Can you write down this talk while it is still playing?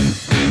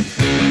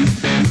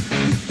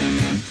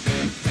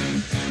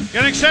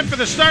Getting set for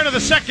the start of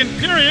the second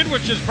period,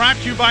 which is brought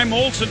to you by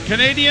Molson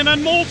Canadian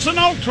and Molson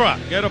Ultra.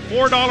 Get a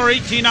 $4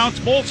 18-ounce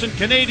Molson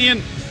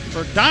Canadian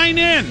for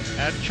dine-in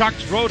at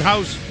Chuck's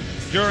Roadhouse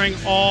during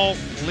all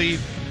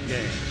Leaf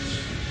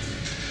games.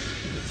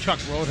 The Chuck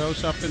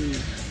Roadhouse up in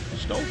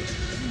Stoughton.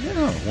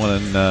 Yeah, one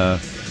in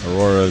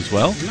Aurora as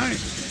well.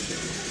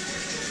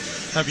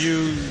 Nice. Have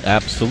you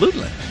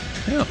Absolutely.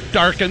 Yeah.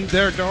 darkened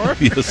their door?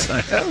 Yes,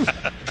 I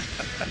have.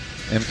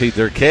 Emptied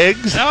their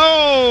kegs.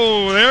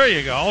 Oh, there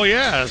you go.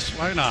 Yes,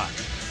 why not?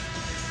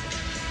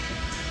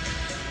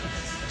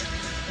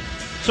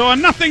 So a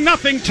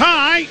 0-0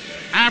 tie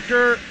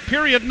after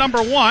period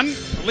number one.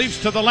 The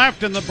Leafs to the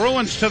left and the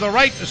Bruins to the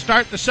right to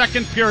start the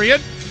second period.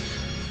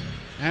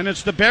 And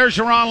it's the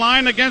Bergeron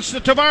line against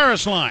the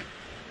Tavares line.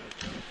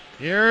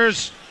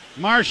 Here's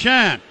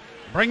Marchand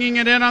bringing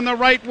it in on the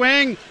right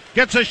wing.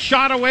 Gets a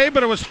shot away,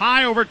 but it was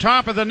high over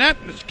top of the net.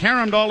 It's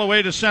caromed all the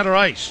way to center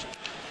ice.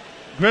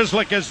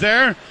 Grzelcyk is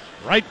there,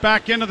 right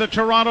back into the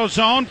Toronto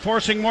zone,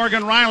 forcing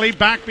Morgan Rielly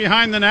back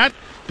behind the net.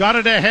 Got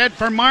it ahead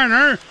for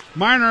Marner.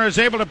 Marner is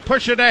able to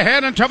push it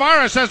ahead, and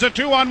Tavares has a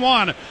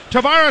 2-on-1.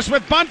 Tavares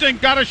with Bunting,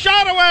 got a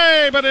shot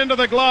away, but into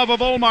the glove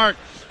of Ullmark,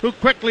 who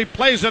quickly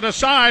plays it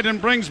aside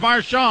and brings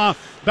Marchand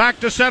back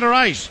to center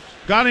ice.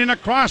 Got in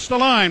across the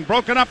line,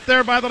 broken up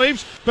there by the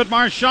Leafs, but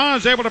Marchand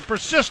is able to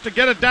persist to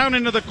get it down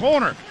into the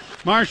corner.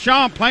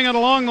 Marchand playing it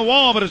along the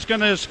wall, but it's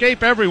going to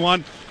escape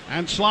everyone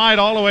and slide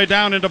all the way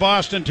down into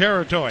Boston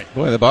territory.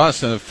 Boy, the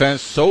Boston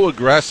defense so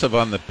aggressive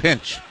on the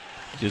pinch.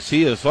 You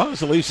see, as long as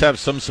the Leafs have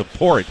some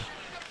support,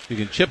 you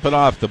can chip it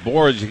off the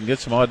boards, you can get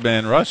some odd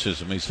man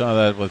rushes, and we saw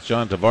that with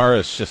John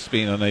Tavares just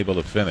being unable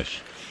to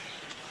finish.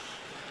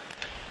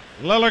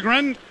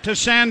 Liljegren to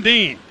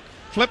Sandin.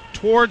 Flipped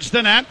towards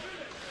the net.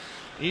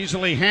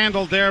 Easily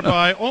handled there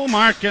by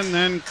Ullmark, and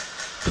then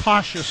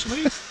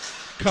cautiously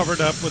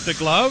covered up with the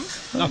glove.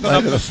 Nothing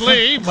up the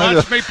sleeve.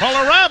 Watch me pull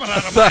a rabbit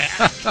out of my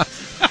hat.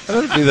 That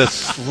would be the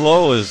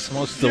slowest,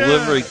 most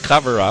delivery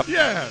cover-up.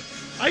 Yeah.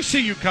 I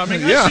see you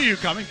coming. Yeah. I see you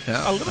coming.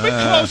 Yeah. A little bit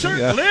closer.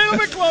 Yeah. A little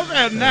bit closer.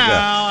 And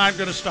now I'm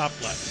going to stop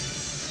playing.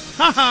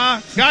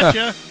 Ha-ha.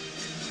 Gotcha.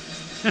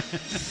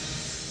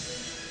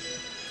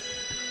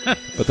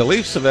 But the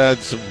Leafs have had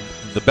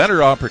the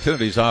better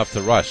opportunities off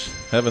the rush,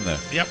 haven't they?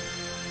 Yep.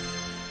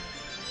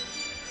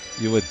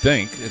 You would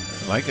think, and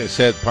like I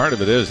said, part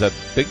of it is that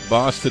big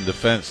Boston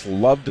defense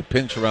love to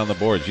pinch around the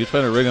boards. You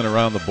try to ring it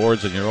around the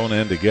boards on your own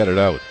end to get it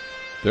out.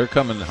 They're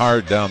coming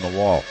hard down the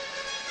wall.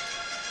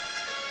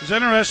 It's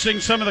interesting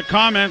some of the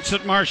comments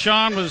that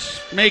Marchand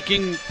was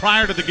making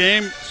prior to the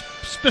game,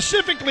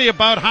 specifically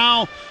about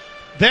how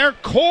their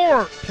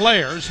core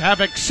players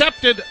have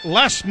accepted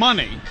less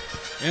money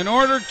in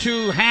order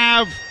to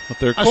have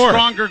a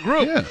stronger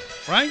group,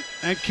 right?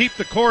 And keep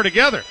the core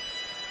together.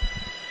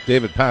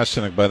 David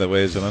Pastrnak, by the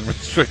way, is an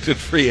unrestricted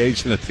free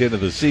agent at the end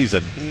of the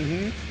season.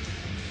 Mm-hmm.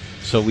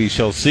 So we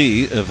shall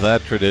see if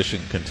that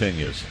tradition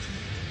continues.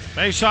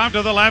 Face off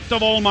to the left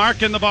of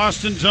Ullmark in the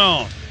Boston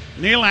zone.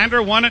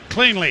 Nylander won it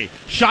cleanly.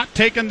 Shot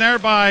taken there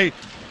by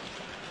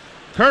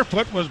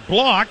Kerfoot was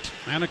blocked,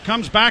 and it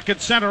comes back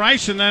at center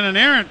ice, and then an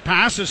errant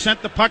pass has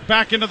sent the puck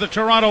back into the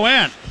Toronto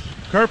end.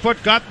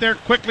 Kerfoot got there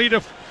quickly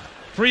to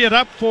free it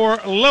up for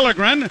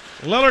Liljegren.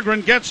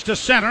 Liljegren gets to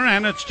center,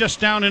 and it's just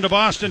down into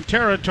Boston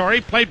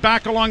territory. Played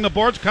back along the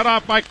boards, cut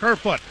off by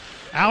Kerfoot.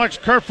 Alex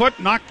Kerfoot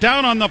knocked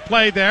down on the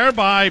play there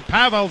by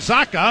Pavel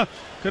Zacha.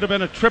 Could have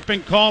been a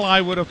tripping call,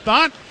 I would have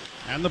thought.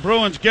 And the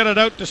Bruins get it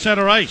out to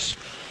center ice.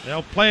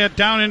 They'll play it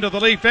down into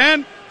the Leaf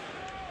end.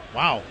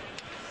 Wow.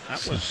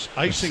 That was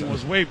icing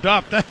was waved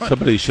up.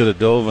 Somebody should have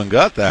dove and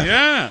got that.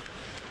 Yeah.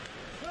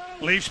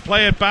 Leafs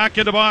play it back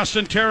into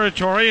Boston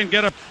territory and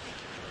get a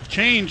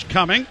change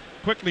coming.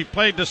 Quickly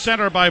played to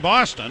center by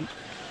Boston.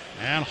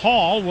 And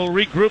Hall will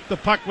regroup the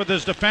puck with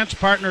his defense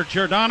partner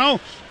Giordano,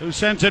 who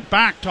sends it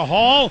back to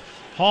Hall.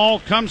 Hall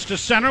comes to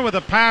center with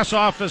a pass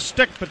off his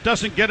stick, but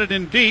doesn't get it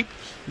in deep.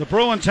 The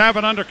Bruins have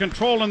it under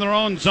control in their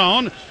own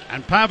zone,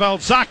 and Pavel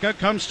Zacha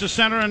comes to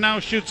center and now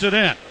shoots it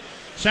in.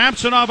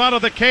 Samsonov out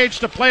of the cage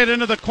to play it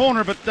into the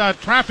corner, but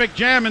traffic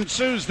jam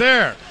ensues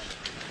there.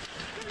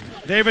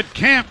 David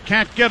Camp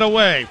can't get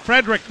away.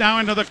 Frederick now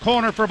into the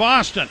corner for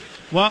Boston.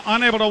 Well,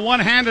 unable to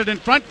one-hand it in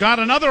front, got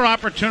another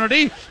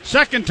opportunity.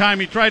 Second time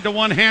he tried to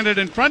one-hand it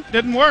in front,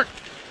 didn't work.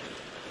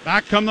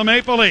 Back come the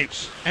Maple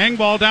Leafs.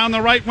 Engvall down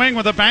the right wing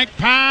with a bank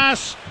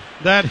pass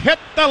that hit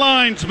the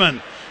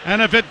linesman.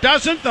 And if it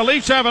doesn't, the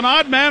Leafs have an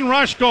odd man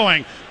rush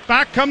going.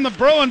 Back come the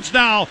Bruins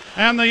now,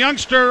 and the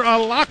youngster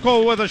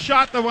Laco with a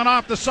shot that went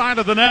off the side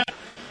of the net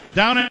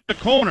down in the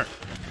corner.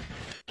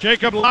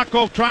 Jacob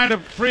Laco trying to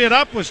free it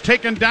up, was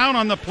taken down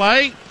on the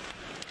play.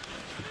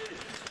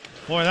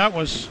 Boy, that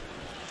was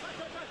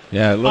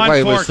it looked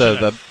like it was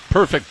the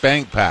perfect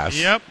bank pass.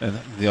 Yep. And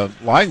the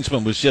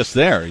linesman was just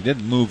there. He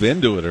didn't move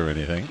into it or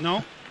anything.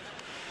 No.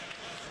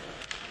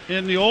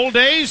 In the old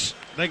days,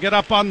 they get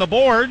up on the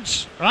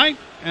boards, right?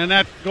 And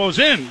that goes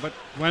in. But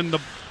when the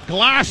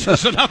glass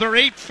is another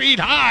 8 feet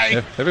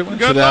high, everyone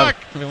good luck.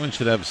 Everyone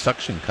should have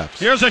suction cups.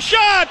 Here's a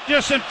shot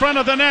just in front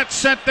of the net,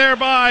 sent there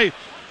by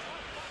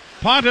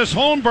Pontus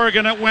Holmberg,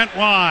 and it went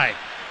wide.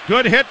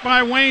 Good hit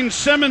by Wayne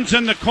Simmons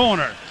in the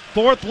corner.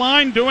 Fourth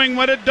line doing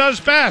what it does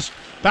best.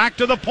 Back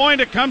to the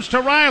point, it comes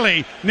to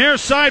Riley. Near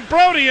side,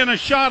 Brody, and a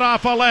shot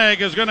off a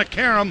leg is going to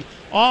carry him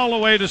all the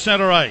way to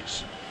center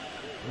ice.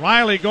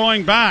 Riley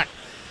going back.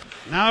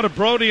 Now to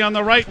Brody on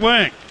the right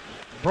wing.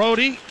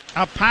 Brody,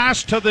 a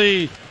pass to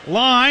the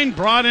line,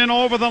 brought in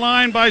over the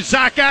line by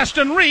Zach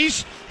Aston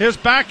Reese. His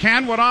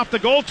backhand went off the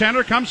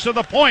goaltender, comes to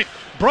the point.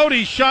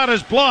 Brody's shot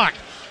is blocked.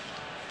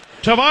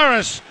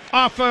 Tavares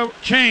off a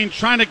change,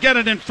 trying to get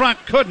it in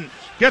front, couldn't.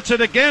 Gets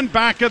it again,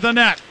 back of the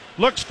net.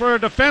 Looks for a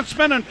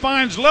defenseman and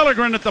finds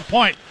Liljegren at the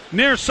point.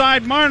 Near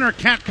side, Marner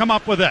can't come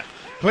up with it.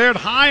 Cleared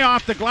high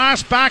off the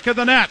glass, back of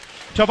the net.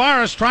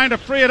 Tavares trying to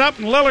free it up,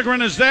 and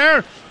Liljegren is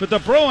there. But the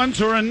Bruins,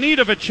 who are in need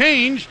of a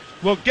change,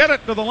 will get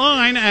it to the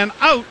line and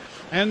out.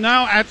 And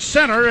now at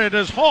center, it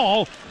is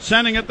Hall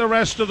sending it the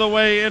rest of the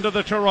way into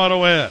the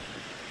Toronto end.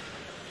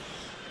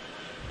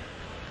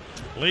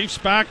 Leafs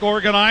back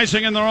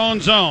organizing in their own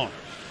zone.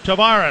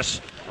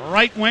 Tavares,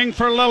 right wing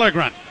for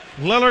Liljegren.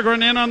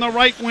 Liljegren in on the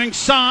right wing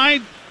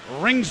side.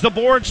 Rings the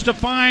boards to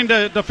find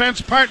a defense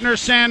partner,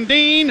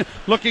 Sandin.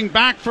 Looking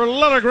back for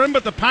Liljegren,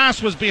 but the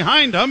pass was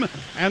behind him,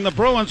 and the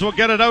Bruins will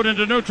get it out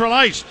into neutral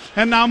ice.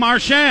 And now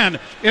Marchand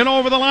in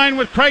over the line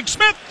with Craig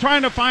Smith,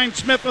 trying to find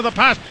Smith with a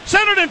pass.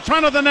 Centered in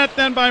front of the net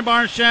then by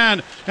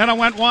Marchand, and it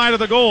went wide of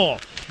the goal.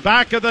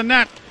 Back of the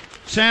net,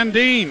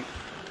 Sandin.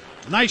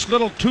 Nice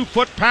little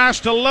 2-foot pass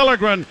to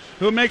Liljegren,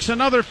 who makes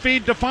another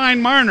feed to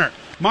find Marner.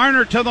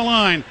 Marner to the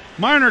line.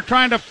 Marner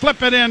trying to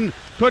flip it in,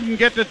 couldn't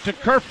get it to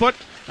Kerfoot.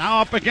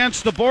 Now up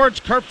against the boards,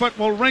 Kerfoot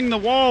will ring the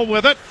wall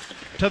with it.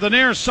 To the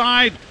near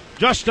side,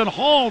 Justin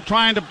Hall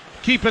trying to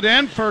keep it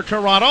in for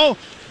Toronto.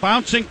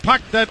 Bouncing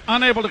puck that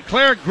unable to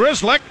clear.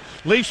 Grzelcyk,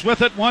 Leafs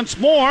with it once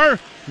more.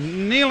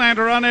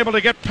 Nylander unable to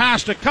get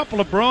past a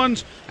couple of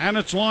Bruins, and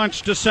it's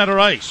launched to center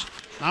ice.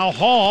 Now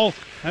Hall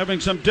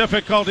having some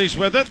difficulties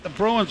with it. The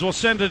Bruins will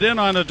send it in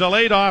on a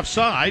delayed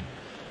offside.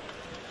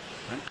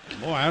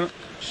 Boy, I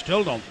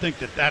still don't think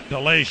that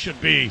delay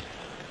should be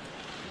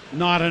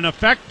not in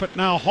effect, but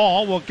now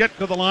Hall will get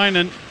to the line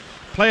and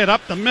play it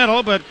up the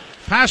middle, but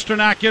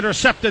Pasternak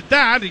intercepted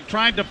that. He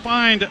tried to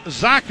find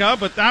Zacha,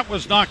 but that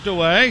was knocked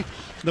away.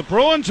 The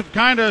Bruins have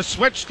kind of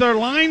switched their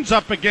lines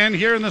up again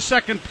here in the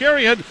second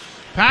period.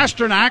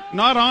 Pasternak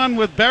not on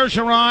with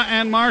Bergeron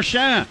and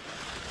Marchand.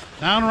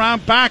 Down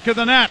around back of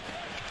the net.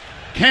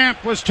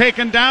 Camp was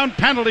taken down,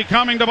 penalty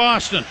coming to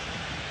Boston.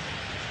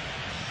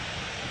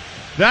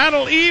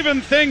 That'll even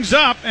things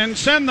up and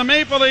send the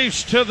Maple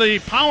Leafs to the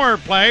power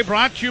play,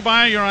 brought to you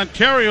by your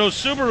Ontario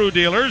Subaru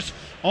dealers.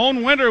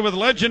 Own winter with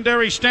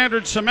legendary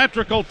standard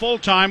symmetrical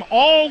full-time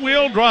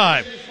all-wheel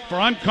drive. For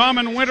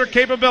uncommon winter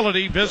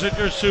capability, visit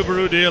your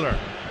Subaru dealer.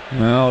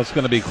 Well, it's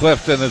going to be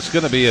Clifton. It's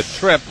going to be a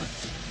trip.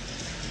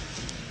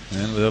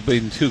 And they're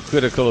being too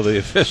critical of the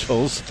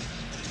officials.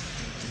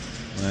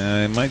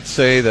 I might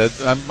say that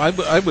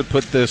I would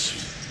put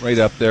this right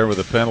up there with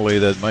the penalty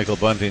that Michael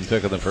Bunting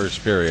took in the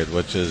first period,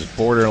 which is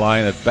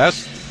borderline at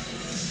best.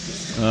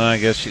 I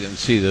guess you can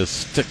see the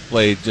stick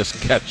blade just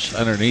catch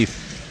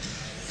underneath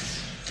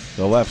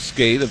the left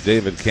skate of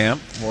David Camp,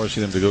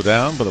 forcing him to go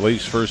down. But the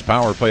Leafs' first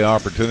power play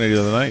opportunity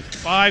of the night.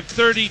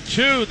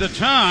 5:32 the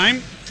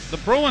time. The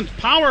Bruins'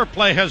 power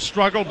play has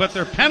struggled, but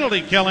their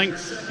penalty killing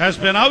has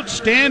been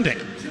outstanding.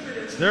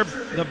 They're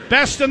the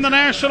best in the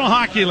National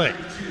Hockey League.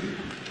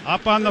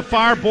 Up on the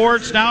far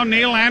boards now,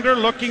 Nylander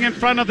looking in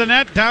front of the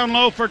net, down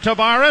low for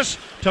Tavares.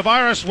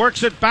 Tavares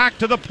works it back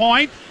to the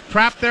point,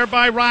 trapped there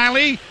by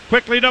Riley.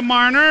 Quickly to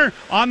Marner,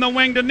 on the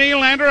wing to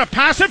Nylander, a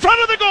pass in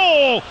front of the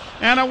goal,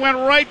 and it went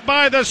right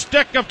by the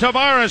stick of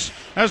Tavares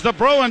as the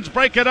Bruins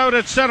break it out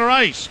at center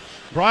ice.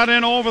 Brought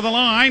in over the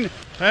line,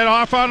 head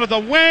off onto the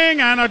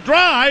wing, and a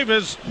drive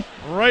is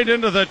right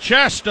into the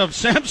chest of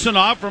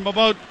Samsonov from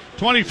about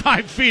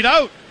 25 feet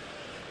out,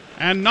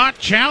 and not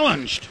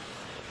challenged.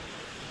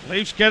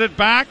 Leafs get it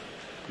back.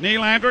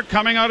 Nylander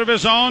coming out of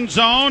his own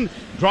zone.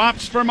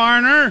 Drops for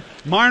Marner.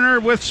 Marner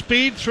with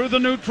speed through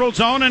the neutral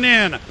zone and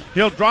in.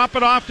 He'll drop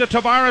it off to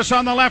Tavares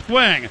on the left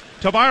wing.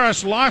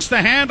 Tavares lost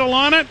the handle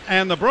on it,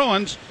 and the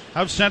Bruins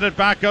have sent it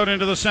back out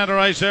into the center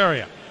ice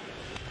area.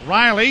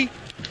 Riley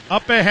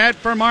up ahead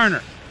for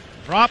Marner.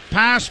 Drop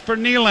pass for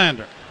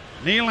Nylander.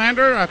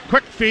 Nylander, a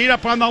quick feed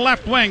up on the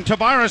left wing.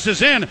 Tavares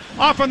is in.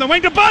 Off on the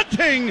wing to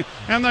Bunting.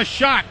 And the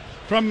shot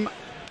from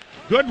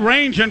good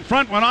range in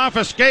front, went off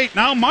a skate.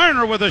 Now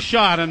Marner with a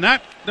shot, and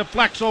that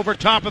deflects over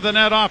top of the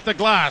net off the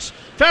glass.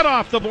 Fed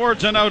off the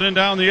boards and out and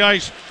down the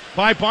ice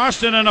by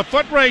Boston in a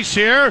foot race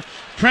here.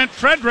 Trent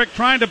Frederick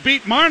trying to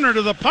beat Marner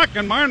to the puck,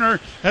 and Marner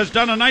has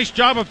done a nice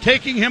job of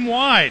taking him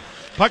wide.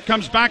 Puck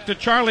comes back to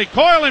Charlie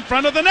Coyle in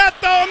front of the net,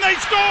 though, and they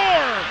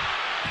score!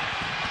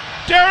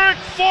 Derek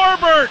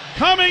Forbort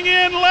coming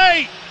in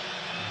late.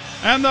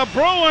 And the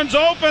Bruins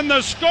open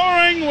the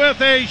scoring with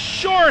a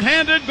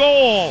shorthanded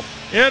goal.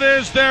 It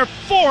is their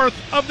fourth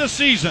of the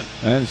season.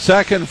 And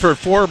second for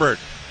Forbort.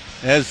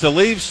 As the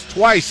Leafs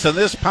twice in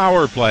this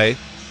power play,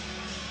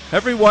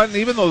 everyone,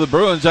 even though the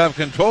Bruins have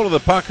control of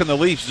the puck in the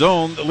Leafs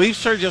zone, the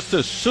Leafs are just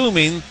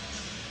assuming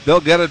they'll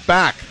get it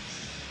back.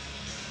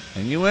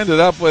 And you ended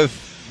up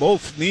with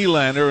both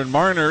Nylander and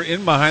Marner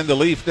in behind the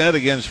Leaf net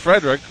against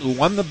Frederick, who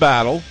won the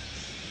battle,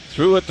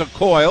 threw it to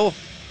Coyle,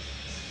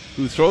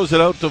 who throws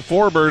it out to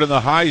Forbert in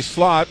the high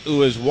slot,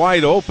 who is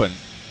wide open.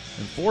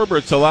 And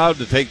Forbert's allowed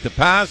to take the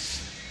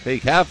pass,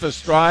 take half a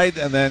stride,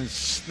 and then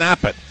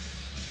snap it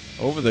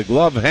over the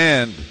glove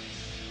hand.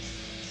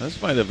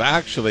 This might have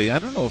actually, I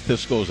don't know if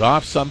this goes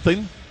off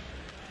something,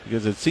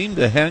 because it seemed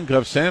to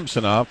handcuff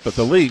Samsonov, but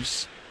the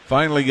Leafs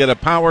finally get a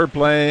power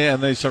play,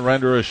 and they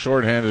surrender a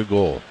shorthanded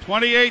goal.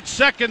 28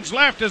 seconds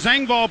left as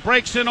Engvall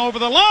breaks in over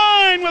the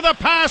line with a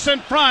pass in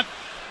front.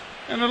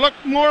 And it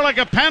looked more like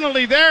a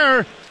penalty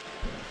there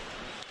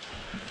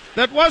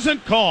that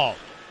wasn't called.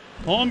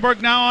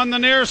 Holmberg now on the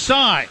near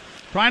side,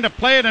 trying to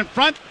play it in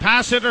front.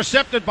 Pass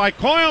intercepted by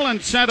Coyle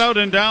and sent out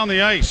and down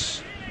the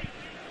ice.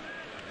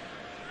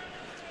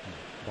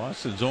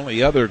 Boston's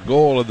only other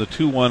goal of the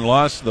 2-1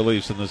 loss to the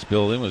Leafs in this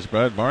building was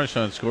Brad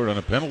Marchand scored on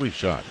a penalty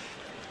shot.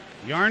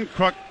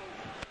 Yarncrook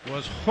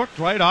was hooked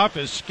right off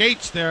his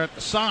skates there at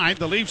the side.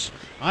 The Leafs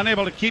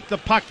unable to keep the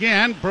puck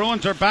in.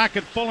 Bruins are back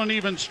at full and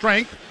even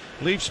strength.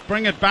 Leafs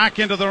bring it back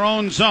into their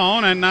own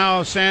zone, and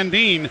now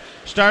Sandin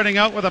starting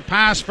out with a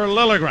pass for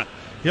Liljegren.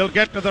 He'll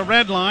get to the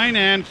red line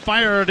and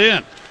fire it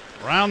in.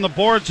 Around the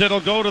boards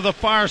it'll go to the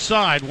far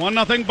side.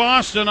 1-0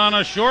 Boston on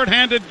a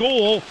shorthanded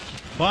goal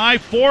by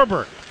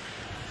Forbert.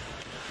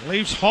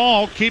 Leafs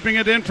Hall keeping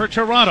it in for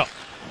Toronto.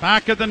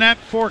 Back of the net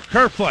for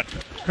Kerfoot.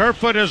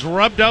 Kerfoot is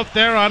rubbed out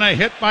there on a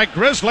hit by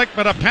Grzelcyk,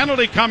 but a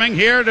penalty coming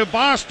here to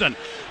Boston.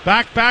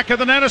 Back of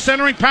the net, a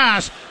centering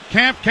pass.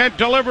 Camp can't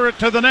deliver it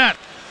to the net.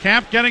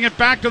 Camp getting it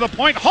back to the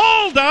point.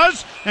 Hall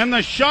does, and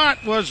the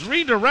shot was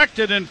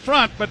redirected in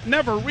front, but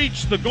never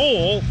reached the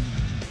goal.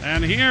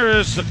 And here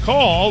is the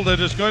call that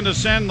is going to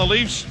send the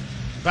Leafs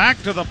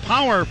back to the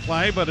power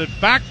play, but it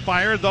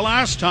backfired the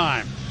last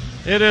time.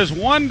 It is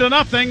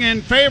 1-0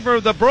 in favor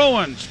of the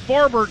Bruins.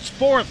 Forbert's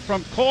fourth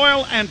from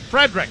Coyle and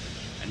Frederick.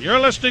 And you're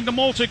listening to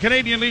Molson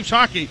Canadian Leafs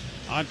Hockey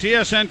on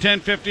TSN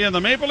 1050 and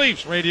the Maple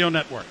Leafs Radio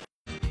Network.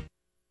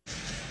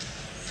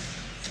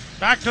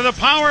 Back to the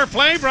power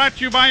play, brought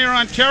to you by your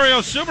Ontario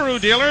Subaru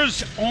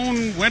dealers.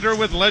 Own winter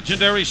with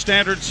legendary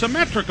standard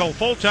symmetrical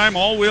full-time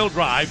all-wheel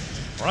drive.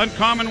 For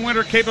uncommon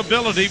winter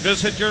capability,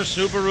 visit your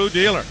Subaru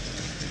dealer.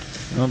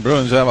 Well,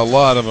 Bruins have a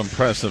lot of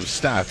impressive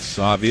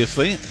stats,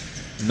 obviously.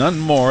 None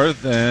more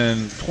than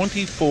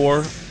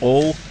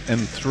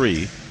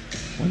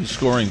 24-0-3 when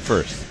scoring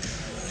first.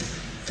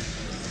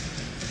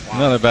 Wow.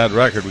 Not a bad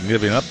record when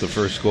giving up the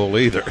first goal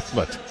either.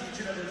 But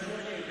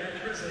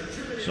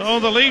so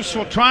the Leafs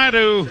will try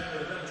to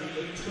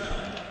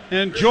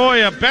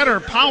enjoy a better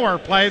power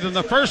play than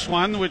the first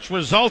one, which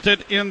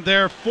resulted in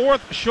their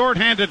fourth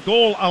shorthanded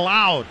goal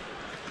allowed.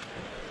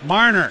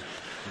 Marner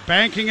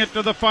banking it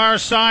to the far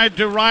side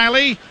to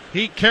Riley.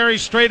 He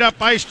carries straight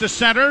up ice to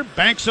center,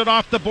 banks it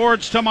off the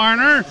boards to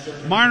Marner.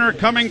 Marner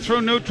coming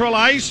through neutral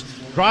ice,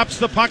 drops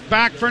the puck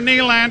back for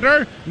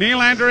Nylander.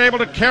 Nylander able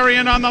to carry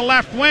in on the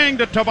left wing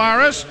to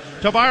Tavares.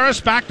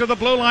 Tavares back to the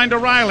blue line to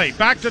Riley.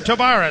 Back to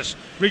Tavares.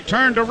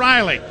 Return to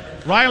Riley.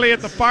 Riley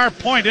at the far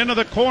point into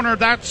the corner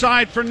that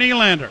side for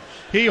Nylander.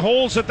 He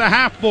holds at the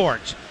half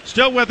boards.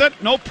 Still with it,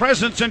 no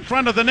presence in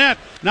front of the net.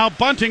 Now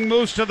Bunting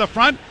moves to the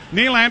front.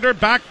 Nylander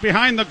back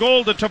behind the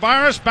goal to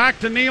Tavares. Back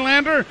to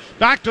Nylander.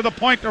 Back to the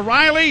point to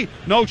Riley.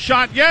 No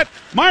shot yet.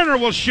 Marner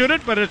will shoot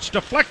it, but it's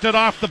deflected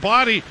off the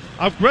body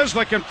of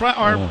Grzelcyk in front,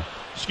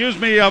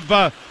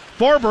 of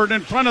Forbert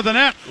in front of the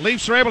net.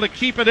 Leafs are able to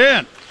keep it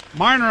in.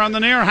 Marner on the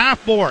near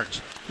half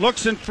boards.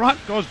 Looks in front,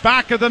 goes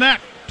back of the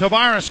net.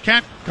 Tavares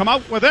can't come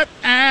out with it.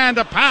 And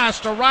a pass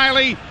to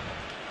Riley.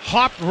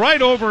 Hopped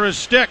right over his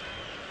stick.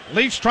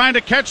 Leafs trying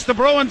to catch the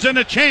Bruins in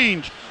a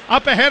change.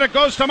 Up ahead it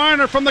goes to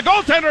Marner from the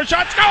goaltender.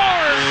 Shot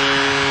scores!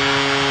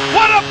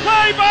 What a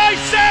play by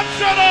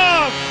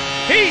Samsonov!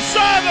 He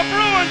saw the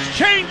Bruins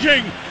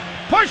changing.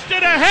 Pushed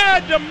it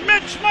ahead to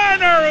Mitch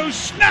Marner, who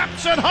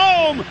snaps it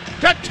home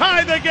to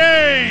tie the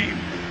game.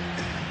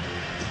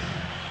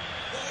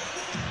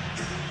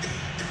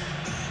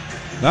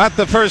 not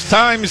the first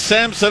time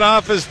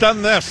Samsonov has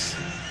done this,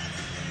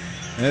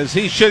 as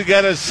he should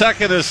get his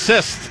second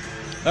assist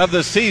of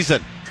the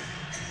season.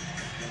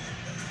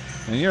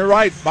 And you're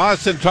right,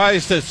 Boston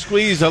tries to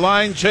squeeze a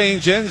line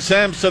change in.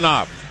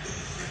 Samsonov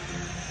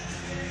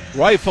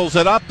rifles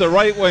it up the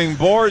right wing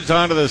boards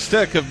onto the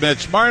stick of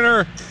Mitch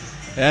Marner,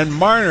 and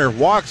Marner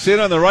walks in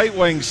on the right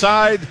wing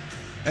side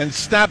and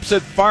snaps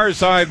it far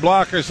side,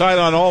 blocker side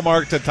on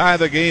Ullmark to tie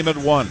the game at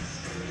 1.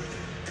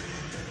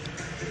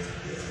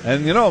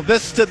 And you know,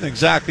 this didn't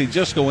exactly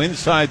just go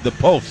inside the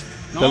post.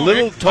 The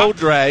little toe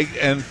drag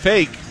and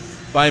fake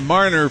by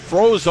Marner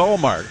froze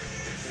Ullmark.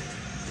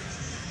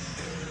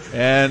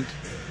 And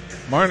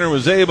Marner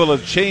was able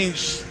to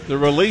change the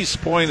release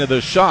point of the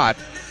shot,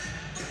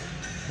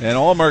 and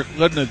Ullmark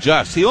couldn't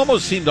adjust. He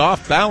almost seemed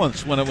off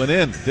balance when it went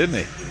in,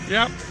 didn't he?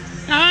 Yep.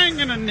 I'm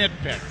going to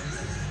nitpick.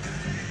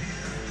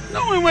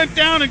 No, he went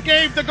down and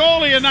gave the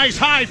goalie a nice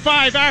high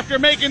five after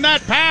making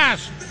that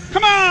pass.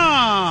 Come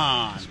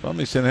on! Well,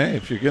 he said, hey,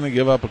 if you're going to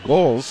give up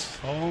goals.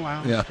 Oh,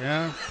 wow.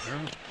 Yeah.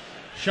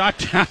 Shot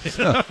down.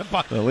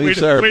 The Leafs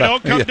we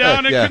don't come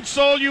down and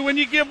console you when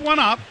you give one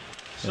up.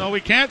 So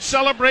we can't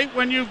celebrate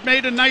when you've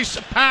made a nice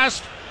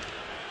pass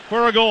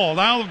for a goal.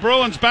 Now the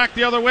Bruins back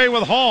the other way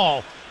with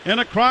Hall in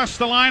across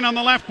the line on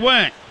the left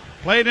wing.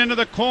 Played into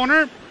the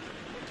corner.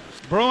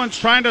 Bruins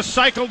trying to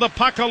cycle the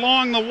puck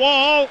along the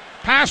wall.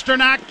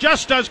 Pasternak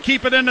just does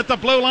keep it in at the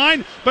blue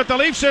line, but the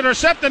Leafs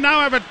intercept and now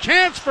have a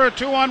chance for a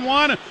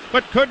 2-on-1,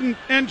 but couldn't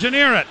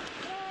engineer it.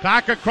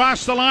 Back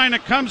across the line,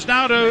 it comes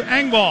now to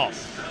Engvall.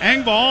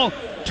 Engvall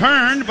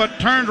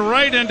turned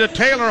right into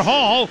Taylor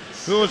Hall,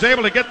 who was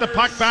able to get the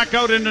puck back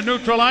out into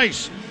neutral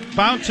ice.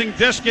 Bouncing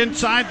disc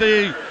inside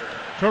the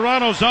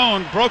Toronto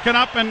zone, broken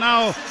up, and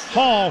now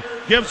Hall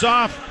gives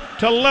off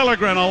to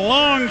Liljegren. A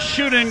long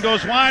shooting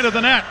goes wide of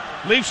the net.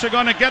 Leafs are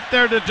going to get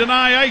there to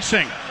deny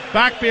icing.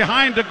 Back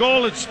behind the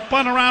goal, it's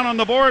spun around on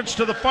the boards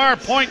to the far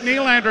point.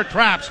 Nylander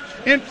traps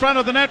in front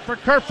of the net for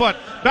Kerfoot.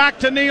 Back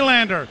to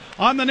Nylander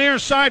on the near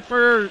side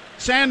for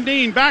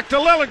Sandin. Back to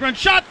Liljegren.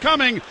 Shot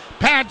coming.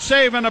 Pad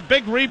save and a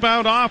big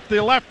rebound off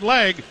the left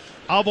leg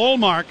of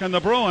Ullmark, and the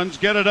Bruins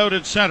get it out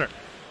at center.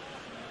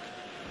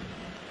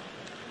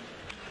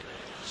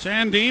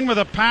 Sandin with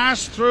a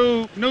pass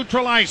through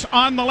neutral ice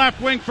on the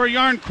left wing for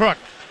Yarncrook.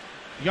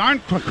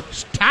 Yarncrook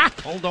was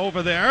tackled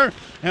over there,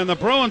 and the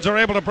Bruins are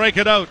able to break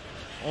it out.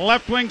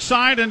 Left wing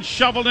side and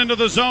shoveled into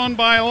the zone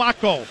by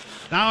Laco.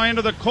 Now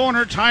into the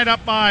corner, tied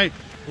up by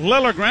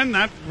Liljegren.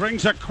 That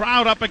brings a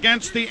crowd up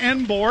against the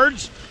end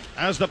boards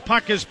as the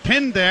puck is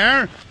pinned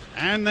there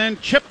and then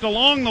chipped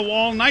along the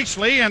wall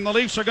nicely, and the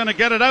Leafs are going to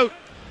get it out.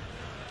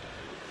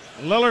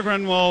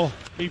 Liljegren will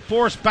be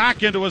forced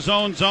back into his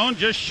own zone,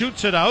 just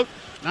shoots it out.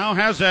 Now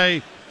has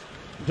a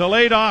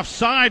delayed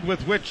offside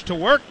with which to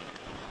work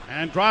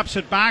and drops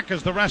it back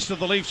as the rest of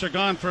the Leafs are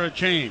gone for a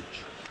change.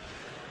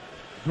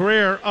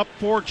 Greer up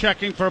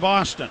forechecking for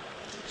Boston.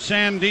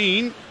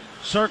 Sandin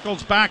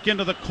circles back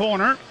into the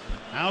corner.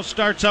 Now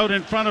starts out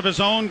in front of his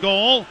own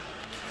goal.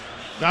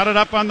 Got it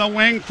up on the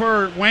wing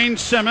for Wayne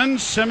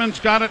Simmons. Simmons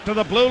got it to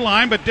the blue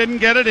line but didn't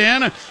get it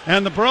in.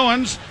 And the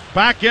Bruins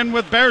back in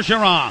with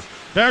Bergeron.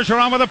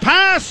 Bergeron with a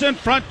pass in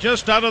front,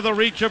 just out of the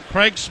reach of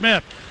Craig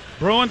Smith.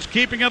 Bruins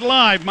keeping it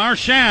live.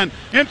 Marchand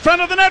in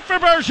front of the net for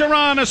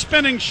Bergeron. A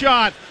spinning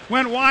shot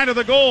went wide of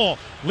the goal.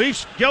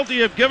 Leafs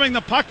guilty of giving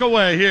the puck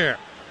away here.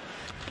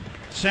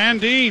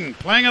 Sandin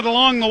playing it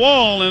along the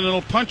wall, and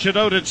it'll punch it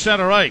out at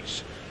center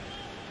ice.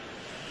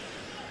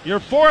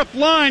 Your fourth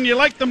line, you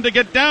like them to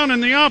get down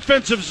in the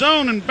offensive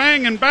zone and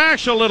bang and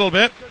bash a little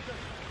bit.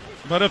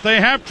 But if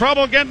they have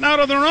trouble getting out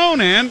of their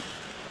own end,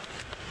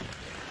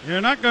 you're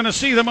not going to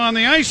see them on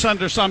the ice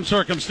under some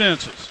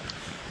circumstances.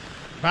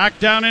 Back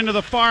down into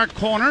the far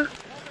corner.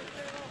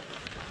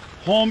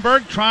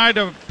 Holmberg tried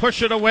to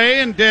push it away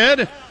and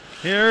did.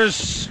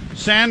 Here's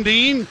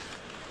Sandin.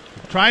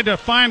 Tried to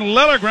find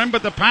Liljegren,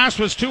 but the pass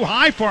was too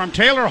high for him.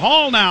 Taylor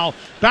Hall now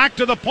back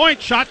to the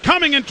point. Shot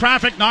coming in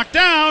traffic, knocked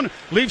down.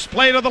 Leafs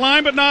play to the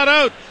line, but not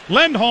out.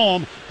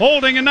 Lindholm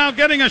holding and now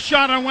getting a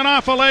shot and went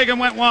off a leg and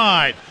went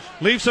wide.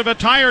 Leafs have a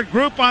tired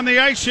group on the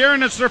ice here,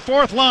 and it's their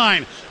fourth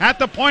line. At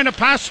the point, a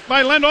pass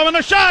by Lindholm, and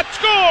a shot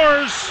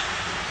scores!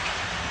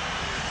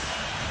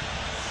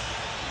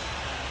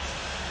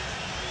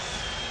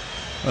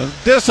 The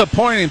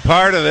disappointing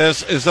part of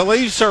this is the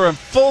Leafs are in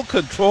full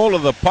control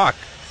of the puck.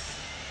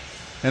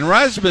 And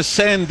Rasmus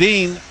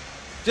Sandin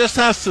just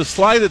has to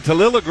slide it to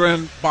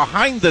Liljegren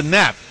behind the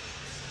net.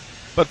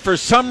 But for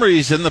some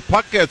reason, the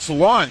puck gets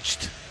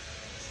launched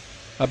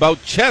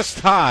about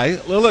chest high.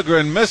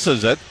 Liljegren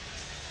misses it.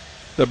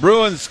 The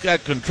Bruins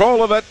got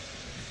control of it.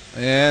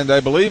 And I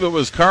believe it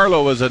was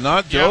Carlo, was it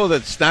not, Joe,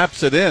 that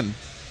snaps it in.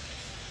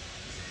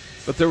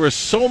 But there were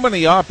so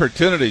many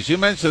opportunities. You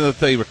mentioned that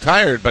they were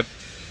tired, but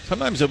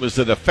sometimes it was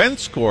the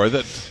defense corps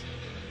that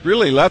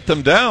really let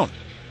them down.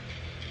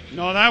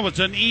 No, that was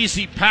an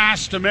easy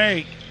pass to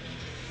make.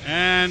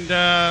 And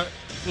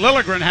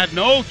Liljegren had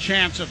no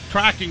chance of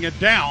tracking it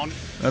down.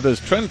 Now, does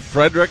Trent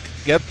Frederick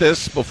get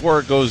this before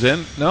it goes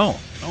in? No.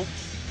 Nope.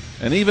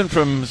 And even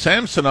from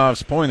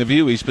Samsonov's point of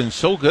view, he's been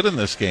so good in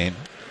this game.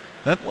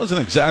 That wasn't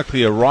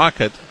exactly a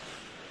rocket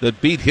that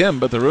beat him,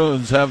 but the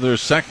Bruins have their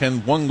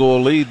second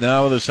one-goal lead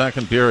now in the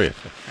second period.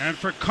 And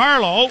for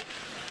Carlo,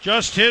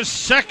 just his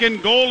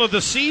second goal of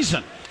the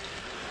season.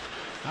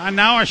 And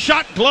now a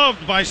shot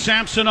gloved by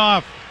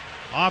Samsonov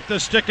off the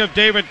stick of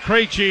David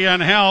Krejci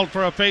and held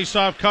for a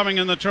face-off coming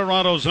in the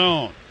Toronto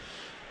zone.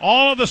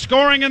 All of the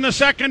scoring in the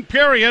second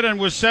period, and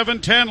with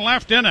 7:10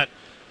 left in it.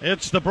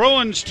 It's the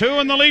Bruins 2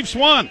 and the Leafs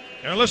 1.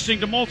 You're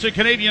listening to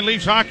Multi-Canadian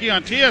Leafs Hockey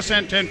on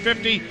TSN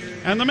 1050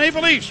 and the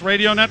Maple Leafs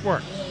Radio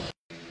Network.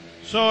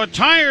 So a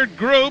tired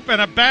group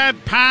and a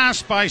bad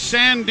pass by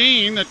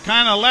Sandin that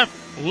kind of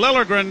left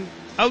Liljegren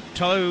out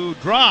to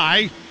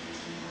dry.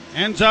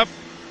 Ends up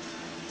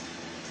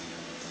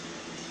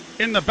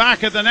in the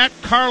back of the net.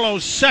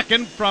 Carlo's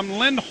second from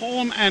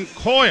Lindholm and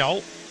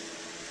Coyle.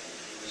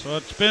 So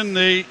it's been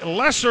the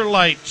lesser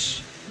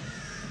lights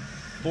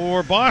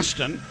for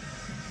Boston.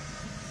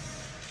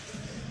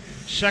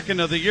 second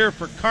of the year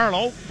for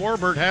Carlo.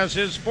 Forbert has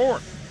his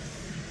fourth.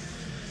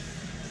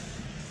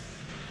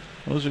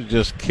 Those are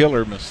just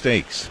killer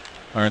mistakes,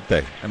 aren't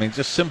they? I mean,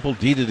 just simple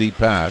D-to-D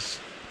pass.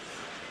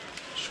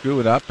 Screw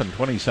it up, and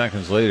 20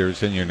 seconds later,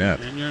 it's in your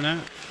net. In your net.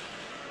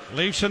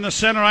 Leafs in the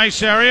center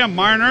ice area.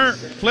 Marner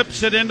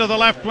flips it into the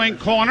left wing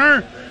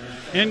corner.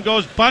 In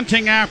goes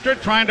Bunting after,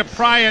 trying to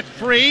pry it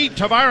free.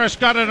 Tavares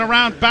got it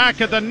around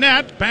back of the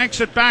net, banks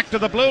it back to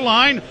the blue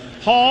line.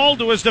 Hall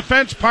to his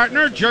defense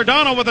partner.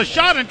 Giordano with a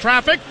shot in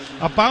traffic.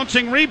 A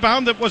bouncing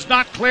rebound that was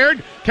not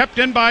cleared. Kept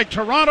in by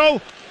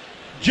Toronto.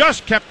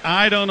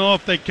 I don't know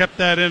if they kept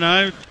that in.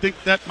 I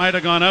think that might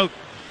have gone out.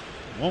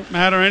 Won't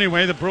matter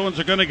anyway. The Bruins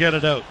are going to get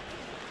it out.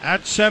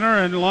 At center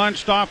and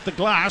launched off the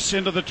glass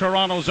into the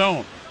Toronto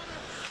zone.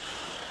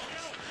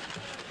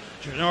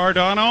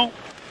 Giordano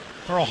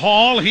for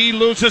Hall. He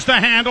loses the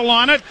handle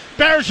on it.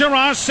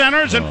 Bergeron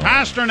centers and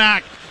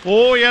Pasternak.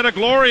 Oh, he had a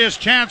glorious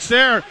chance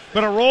there,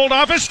 but it rolled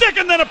off his stick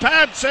and then a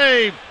pad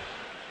save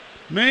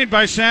made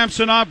by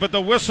Samsonov, but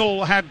the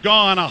whistle had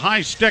gone. A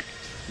high stick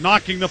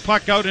knocking the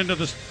puck out into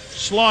the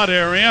slot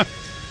area.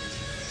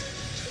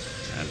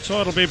 And so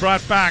it'll be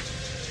brought back.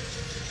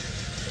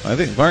 I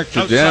think Mark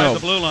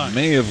Giordano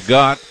may have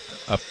got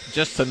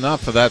just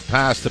enough of that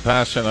pass to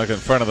Pasternak in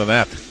front of the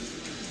net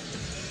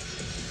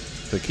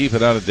to keep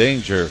it out of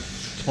danger.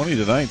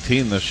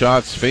 20-19, the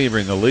shots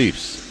favoring the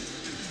Leafs.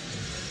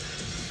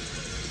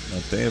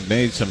 But they have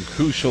made some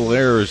crucial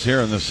errors here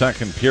in the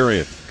second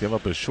period. Give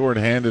up a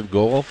short-handed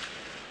goal,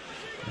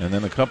 and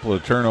then a couple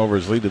of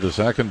turnovers lead to the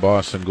second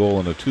Boston goal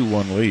and a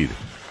 2-1 lead.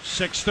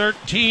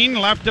 6:13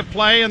 left to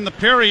play in the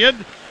period.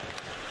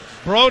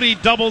 Brody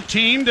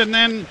double-teamed and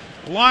then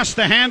lost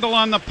the handle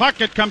on the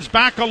puck. It comes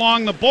back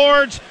along the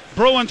boards.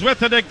 Bruins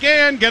with it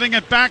again, getting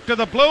it back to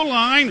the blue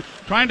line.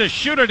 Trying to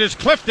shoot it is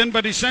Clifton,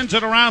 but he sends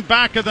it around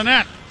back of the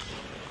net.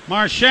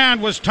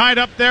 Marchand was tied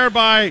up there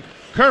by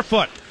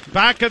Kerfoot.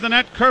 Back of the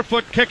net,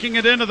 Kerfoot kicking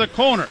it into the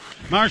corner.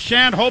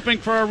 Marchand hoping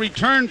for a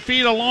return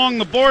feed along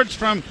the boards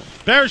from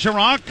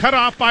Bergeron. Cut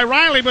off by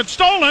Riley, but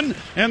stolen.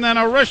 And then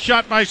a wrist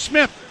shot by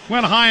Smith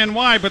went high and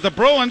wide. But the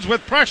Bruins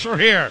with pressure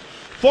here.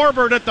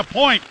 Forbert at the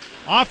point.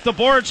 Off the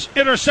boards,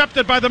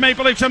 intercepted by the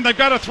Maple Leafs, and they've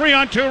got a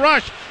 3-on-2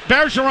 rush.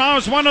 Bergeron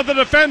is one of the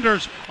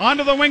defenders.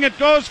 Onto the wing it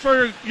goes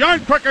for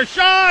Yarnquick. A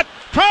shot,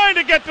 trying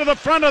to get to the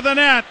front of the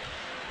net.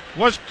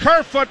 Was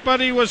Kerfoot, but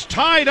he was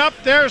tied up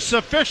there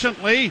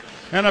sufficiently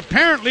and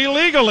apparently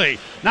legally.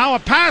 Now a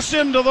pass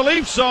into the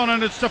Leaf zone,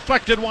 and it's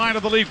deflected wide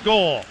of the Leaf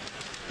goal.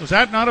 Was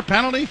that not a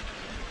penalty?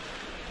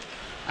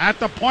 At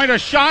the point, a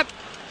shot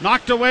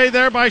knocked away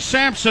there by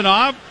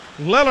Samsonov.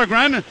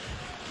 Liljegren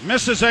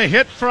misses a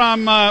hit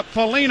from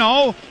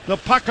Foligno. The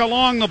puck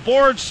along the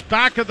boards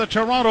back of the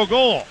Toronto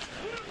goal.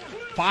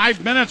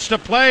 5 minutes to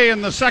play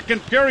in the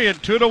second period.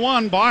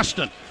 2-1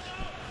 Boston.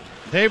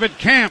 David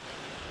Kampf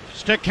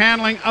stick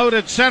handling out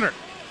at center.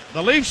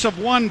 The Leafs have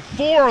won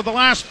 4 of the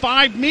last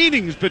 5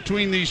 meetings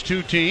between these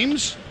two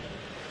teams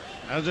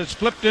as it's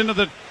flipped into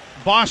the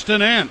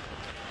Boston end.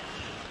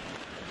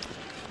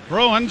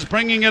 Bruins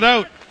bringing it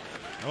out.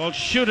 Will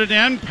shoot it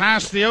in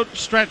past the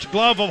outstretched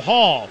glove of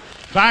Hall.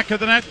 Back of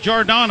the net,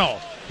 Giordano.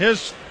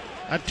 His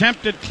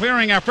attempted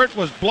clearing effort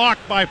was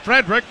blocked by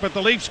Frederick, but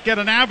the Leafs get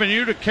an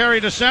avenue to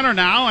carry to center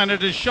now, and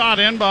it is shot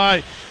in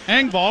by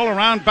Engvall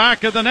around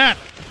back of the net.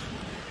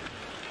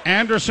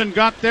 Anderson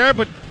got there,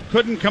 but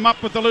couldn't come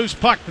up with the loose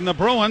puck, and the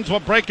Bruins will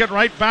break it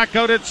right back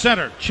out at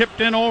center. Chipped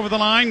in over the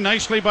line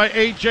nicely by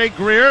A.J.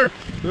 Greer,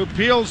 who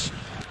peels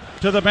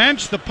to the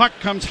bench. The puck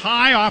comes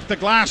high off the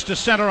glass to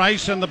center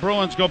ice, and the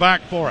Bruins go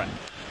back for it.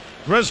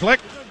 Grzelcyk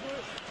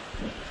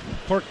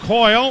for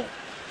Coyle.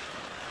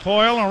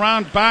 Coyle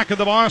around back of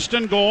the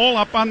Boston goal,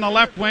 up on the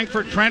left wing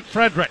for Trent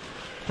Frederick.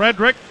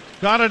 Frederick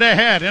got it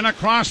ahead, in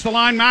across the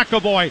line,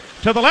 McAvoy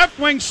to the left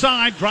wing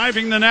side,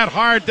 driving the net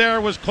hard there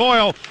was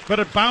Coyle, but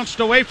it bounced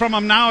away from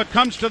him. Now it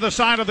comes to the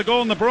side of the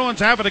goal, and the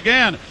Bruins have it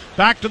again.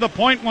 Back to the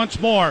point once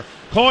more.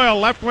 Coyle,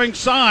 left wing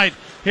side.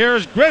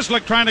 Here's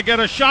Grzelcyk trying to get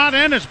a shot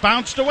in. It's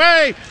bounced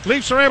away.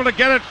 Leafs are able to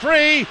get it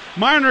free.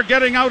 Marner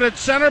getting out at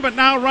center, but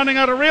now running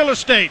out of real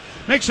estate.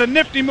 Makes a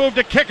nifty move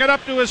to kick it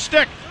up to his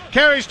stick.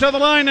 Carries to the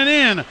line and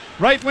in.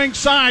 Right wing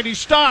side. He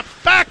stopped.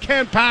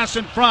 Backhand pass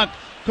in front.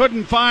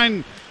 Couldn't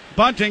find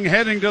Bunting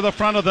heading to the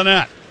front of the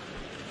net.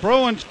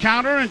 Bruins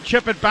counter and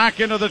chip it back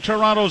into the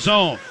Toronto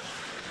zone.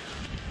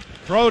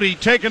 Brody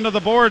taken to the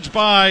boards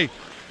by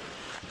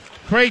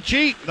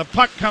Krejci. The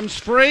puck comes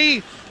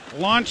free.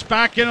 Launched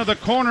back into the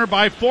corner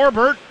by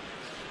Forbert.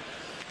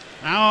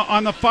 Now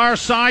on the far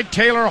side,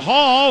 Taylor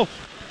Hall.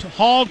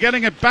 Hall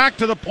getting it back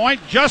to the point,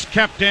 just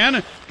kept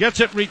in, gets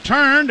it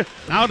returned,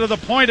 now to the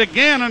point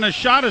again, and a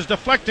shot is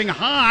deflecting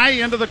high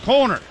into the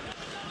corner.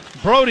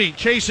 Brody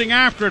chasing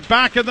after it,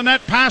 back of the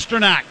net,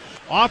 Pasternak.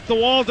 Off the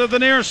wall to the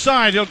near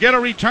side, he'll get a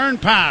return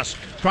pass.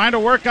 Trying to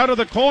work out of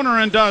the corner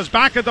and does.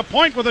 Back at the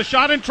point with a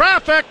shot in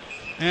traffic,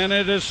 and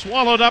it is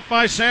swallowed up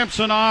by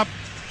Samsonov.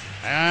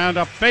 And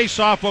a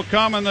face-off will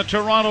come in the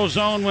Toronto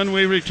zone when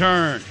we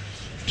return.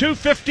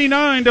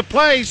 2:59 to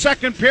play,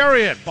 second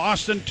period.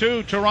 Boston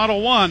 2, Toronto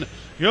 1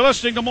 You're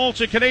listening to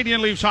Molson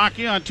Canadian Leafs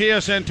Hockey on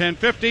TSN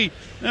 1050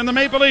 and the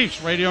Maple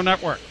Leafs Radio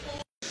Network.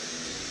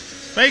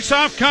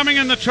 Face-off coming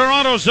in the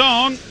Toronto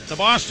zone. The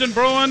Boston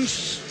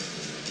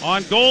Bruins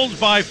on goals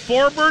by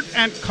Forbort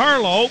and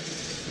Carlo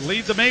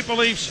lead the Maple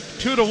Leafs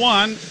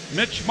 2-1.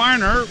 Mitch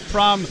Marner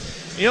from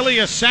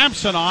Ilya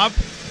Samsonov.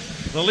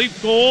 The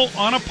Leaf goal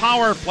on a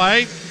power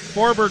play.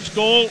 Forbort's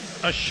goal,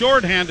 a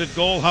shorthanded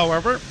goal,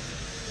 however.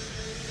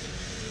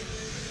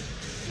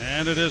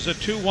 And it is a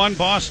 2-1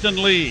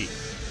 Boston lead.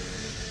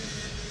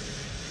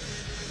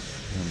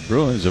 The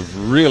Bruins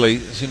have really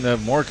seemed to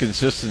have more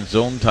consistent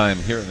zone time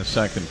here in the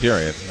second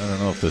period. I don't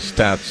know if the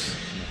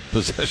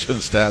possession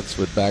stats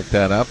would back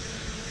that up,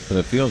 but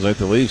it feels like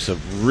the Leafs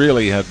have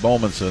really had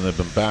moments and they've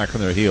been back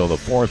on their heel. The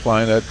fourth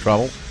line had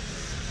trouble.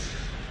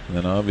 And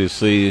then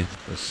obviously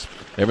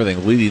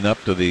everything leading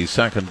up to the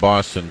second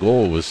Boston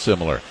goal was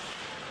similar.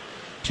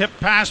 Tip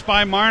pass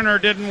by Marner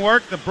didn't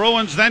work. The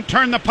Bruins then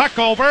turned the puck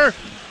over.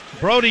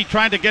 Brodie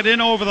tried to get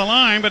in over the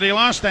line, but he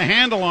lost the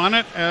handle on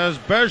it as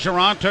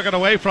Bergeron took it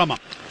away from him.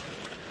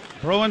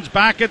 Bruins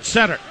back at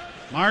center.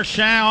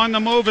 Marchand on the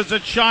move as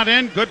it's shot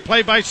in. Good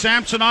play by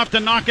Samsonov to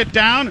knock it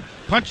down.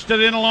 Punched it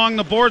in along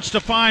the boards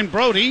to find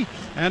Brodie.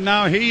 And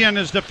now he and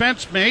his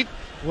defense mate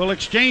will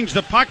exchange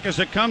the puck as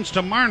it comes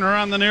to Marner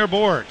on the near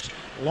boards.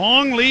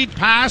 Long lead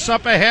pass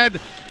up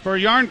ahead for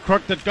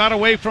Yarncrook that got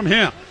away from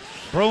him.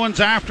 Bruins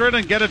after it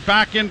and get it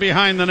back in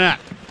behind the net.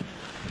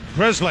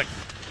 Grzelcyk.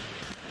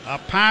 A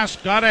pass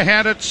got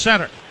ahead at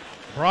center.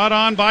 Brought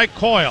on by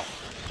Coyle.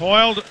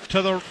 Coiled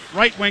to the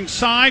right wing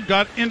side,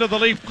 got into the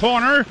Leaf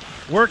corner,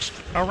 works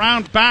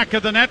around back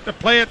of the net to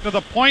play it to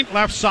the point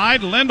left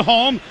side.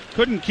 Lindholm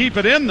couldn't keep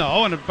it in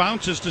though, and it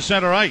bounces to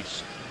center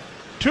ice.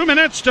 2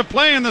 minutes to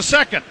play in the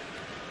second.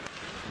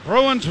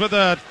 Bruins with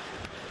a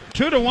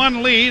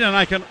 2-1 lead, and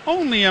I can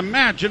only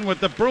imagine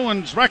what the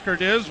Bruins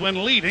record is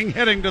when leading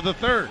heading to the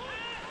third.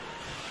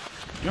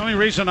 The only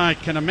reason I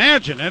can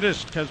imagine it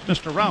is because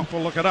Mr. Ralph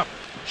will look it up.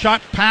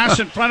 Shot pass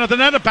in front of the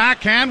net, a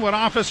backhand went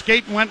off a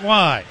skate and went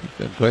wide.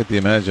 Got quite the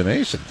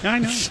imagination. I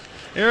know.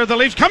 Here are the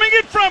Leafs coming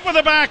in front with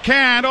a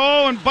backhand.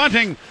 Oh, and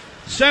Bunting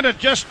sent it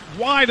just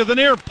wide of the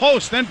near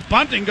post. Then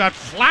Bunting got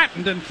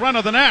flattened in front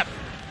of the net.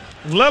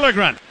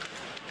 Liljegren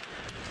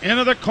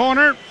into the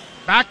corner.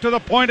 Back to the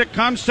point it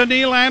comes to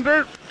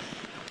Nylander.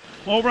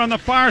 Over on the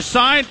far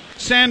side,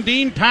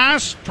 Sandin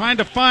pass, trying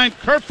to find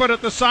Kerfoot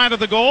at the side of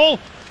the goal.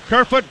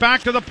 Kerfoot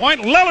back to the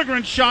point.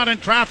 Liljegren shot in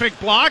traffic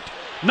blocked.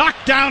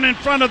 Knocked down in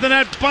front of the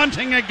net.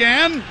 Bunting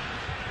again.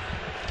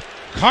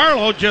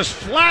 Carlo just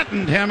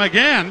flattened him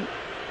again.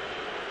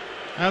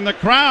 And the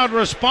crowd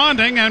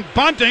responding, and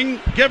Bunting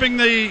giving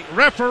the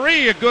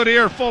referee a good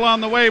earful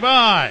on the way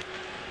by.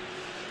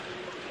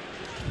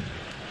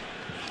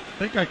 I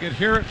think I could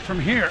hear it from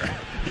here.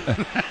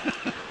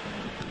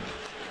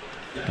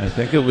 I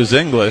think it was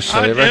English.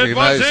 It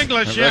was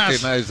English, yes. I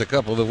recognized a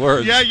couple of the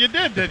words. Yeah, you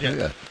did you?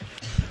 Yeah.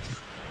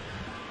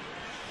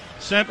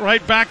 Sent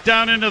right back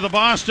down into the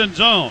Boston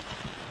zone.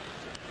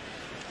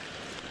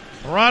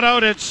 Brought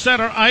out at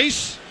center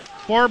ice.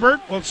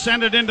 Forbort will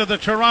send it into the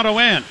Toronto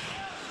end.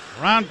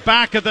 Round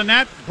back of the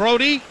net,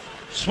 Brodie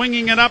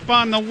swinging it up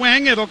on the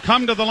wing. It'll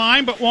come to the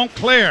line but won't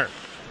clear.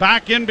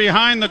 Back in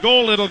behind the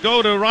goal, it'll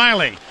go to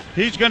Riley.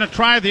 He's going to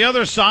try the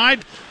other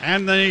side,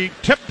 and the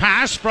tip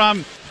pass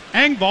from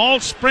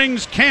Engvall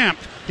springs Camp.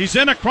 He's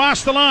in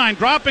across the line,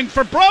 dropping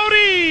for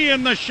Brodie,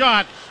 and the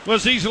shot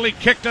was easily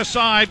kicked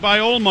aside by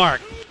Ullmark,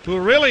 who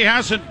really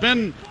hasn't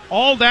been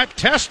all that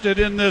tested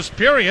in this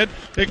period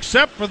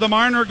except for the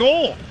Marner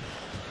goal.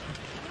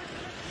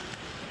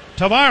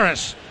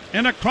 Tavares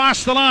in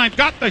across the line,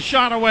 got the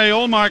shot away.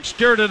 Ullmark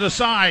steered it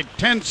aside.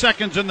 10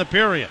 seconds in the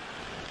period.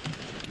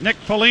 Nick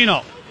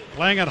Foligno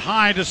playing it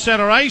high to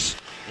center ice.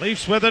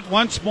 Leafs with it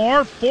once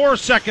more. 4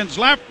 seconds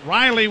left.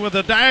 Riley with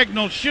a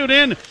diagonal shoot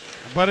in,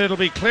 but it'll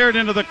be cleared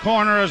into the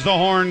corner as the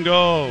horn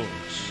goes.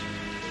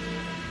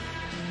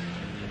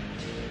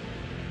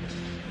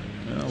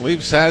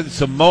 Leafs had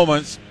some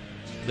moments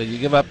that you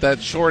give up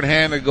that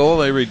short-handed goal,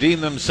 they redeem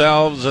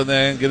themselves, and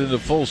then get into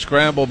full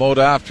scramble mode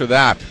after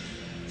that.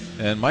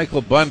 And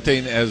Michael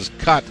Bunting has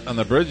cut on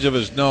the bridge of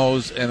his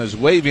nose and is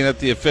waving at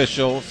the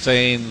official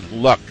saying,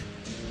 look.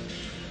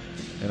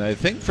 And I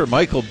think for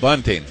Michael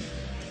Bunting,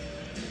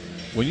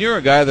 when you're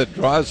a guy that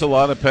draws a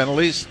lot of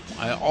penalties,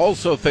 I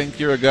also think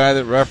you're a guy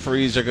that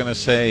referees are going to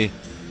say,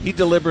 he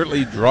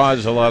deliberately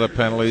draws a lot of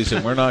penalties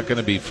and we're not going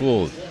to be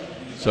fooled.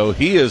 So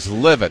he is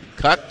livid,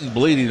 cut and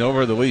bleeding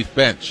over the Leaf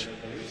bench.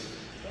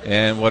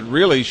 And what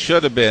really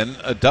should have been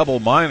a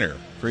double minor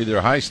for either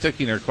high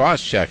sticking or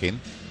cross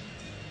checking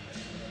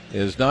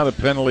is not a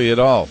penalty at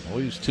all.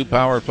 Leafs 2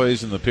 power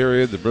plays in the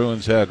period. The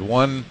Bruins had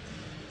 1.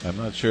 I'm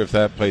not sure if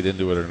that played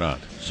into it or not.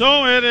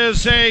 So it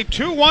is a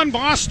 2-1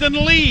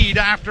 Boston lead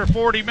after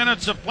 40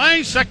 minutes of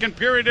play. Second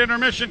period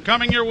intermission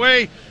coming your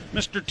way.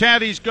 Mr.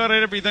 Taddy's got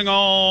everything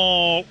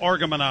all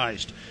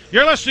organized.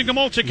 You're listening to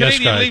Molson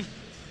Canadian Leaf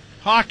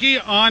Hockey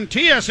on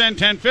TSN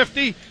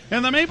 1050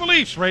 and the Maple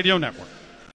Leafs Radio Network.